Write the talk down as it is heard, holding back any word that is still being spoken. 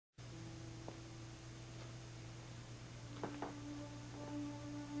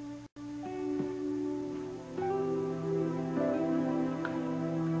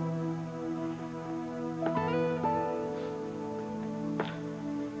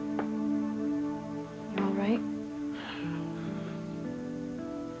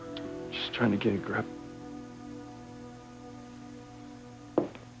trying to get a grip.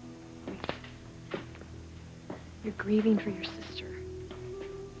 You're grieving for your sister.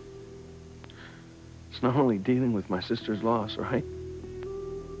 It's not only dealing with my sister's loss, right?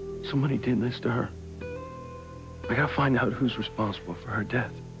 Somebody did this to her. I gotta find out who's responsible for her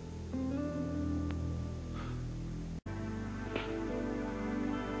death.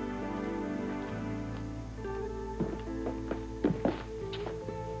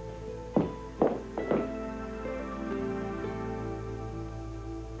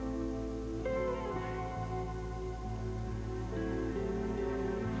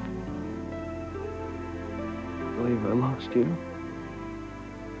 I believe I lost you.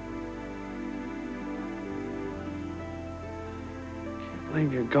 I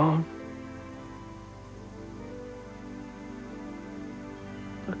believe you're gone.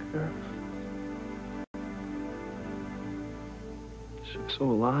 Look at her. She was so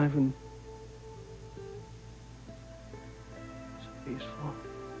alive and so peaceful. I'm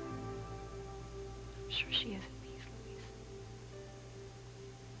sure she is at peace, Louise.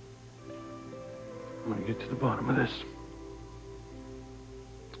 I'm gonna get to the bottom of this.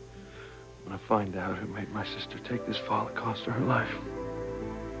 I'm gonna find out who made my sister take this fall that cost her her life.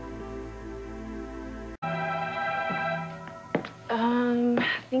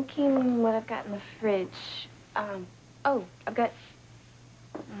 Thinking what I've got in the fridge. Oh, I've got...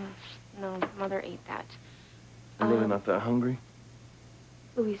 no, Mother ate that. I'm really not that hungry.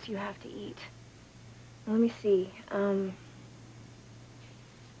 Louise, you have to eat. Let me see.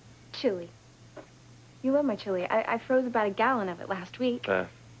 Chili. You love my chili. I froze about a gallon of it last week. Beth,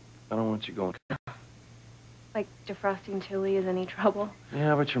 I don't want you going. Like defrosting chili is any trouble?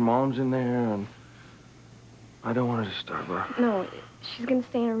 Yeah, but your mom's in there, and I don't want to disturb her. No, she's gonna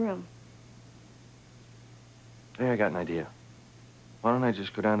stay in her room. Hey, I got an idea. Why don't I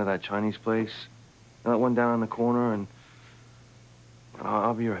just go down to that Chinese place, that one down in the corner, and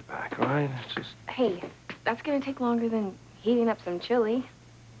I'll be right back, all right? It's just... Hey, that's gonna take longer than heating up some chili.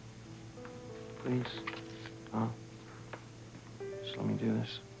 Please, huh? Just let me do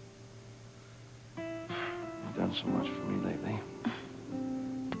this. You've done so much for me lately.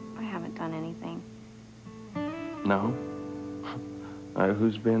 I haven't done anything. No?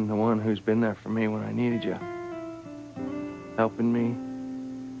 Who's been the one who's been there for me when I needed you? Helping me,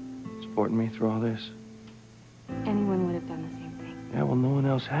 supporting me through all this? Anyone would have done the same thing. Yeah, well, no one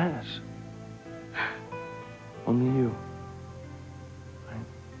else has. Only you.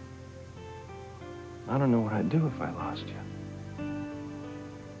 I don't know what I'd do if I lost you.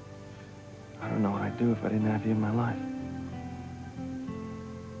 I don't know what I'd do if I didn't have you in my life.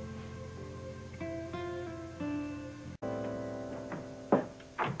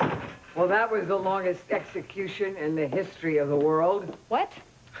 Well, that was the longest execution in the history of the world. What?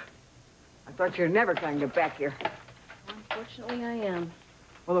 I thought you were never coming to back here. Unfortunately, I am.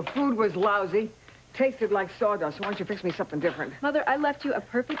 Well, the food was lousy. Tasted like sawdust. Why don't you fix me something different? Mother, I left you a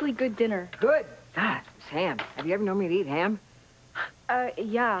perfectly good dinner. Good. God, it was ham. Have you ever known me to eat ham?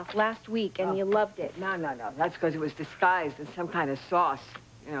 Yeah, last week, and you loved it. No. That's because it was disguised in some kind of sauce,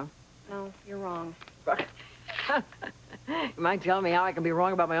 you know. No, you're wrong. You mind telling me how I can be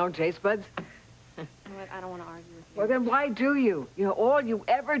wrong about my own taste buds? You know what? I don't want to argue with you. Well, then why do you? You know, all you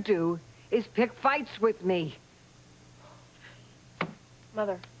ever do is pick fights with me.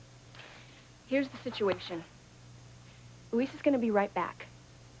 Mother, here's the situation. Luis is going to be right back.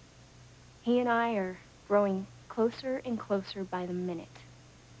 He and I are growing closer and closer by the minute.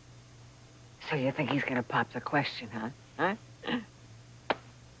 So you think he's going to pop the question, huh?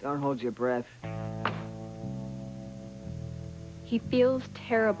 Don't hold your breath. He feels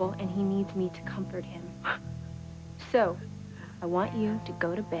terrible, and he needs me to comfort him. So, I want you to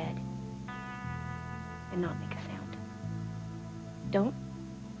go to bed and not make a sound. Don't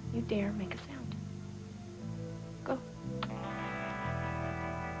you dare make a sound. Go.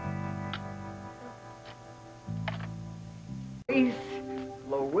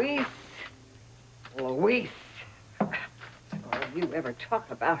 Luis. That's all you ever talk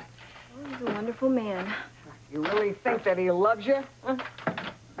about. Oh, he's a wonderful man. You really think that he loves you? Huh?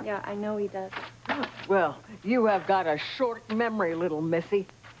 Yeah, I know he does. Well, you have got a short memory, little missy.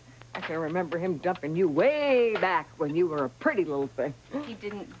 I can remember him dumping you way back when you were a pretty little thing. He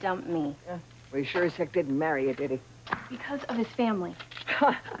didn't dump me. Well, he sure as heck didn't marry you, did he? Because of his family.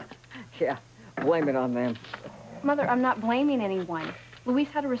 Yeah, blame it on them. Mother, I'm not blaming anyone. Luis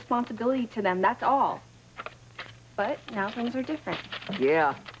had a responsibility to them, that's all. But now things are different.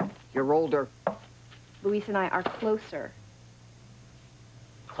 Yeah, you're older. Luis and I are closer.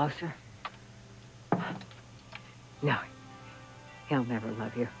 Closer? No, he'll never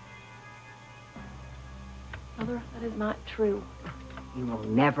love you. Mother, that is not true. He will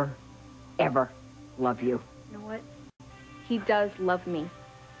never, ever love you. You know what? He does love me.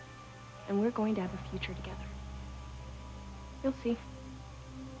 And we're going to have a future together. You'll see.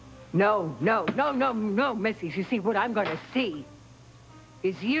 No, no, no, no, no, Missy. You see, what I'm going to see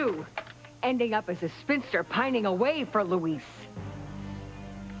is you ending up as a spinster pining away for Luis.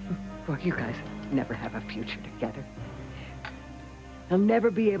 Well, you guys never have a future together. He'll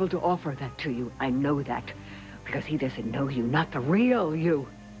never be able to offer that to you. I know that. Because he doesn't know you, not the real you.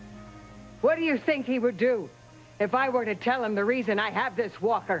 What do you think he would do if I were to tell him the reason I have this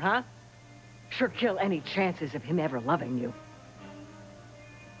walker, huh? Sure kill any chances of him ever loving you.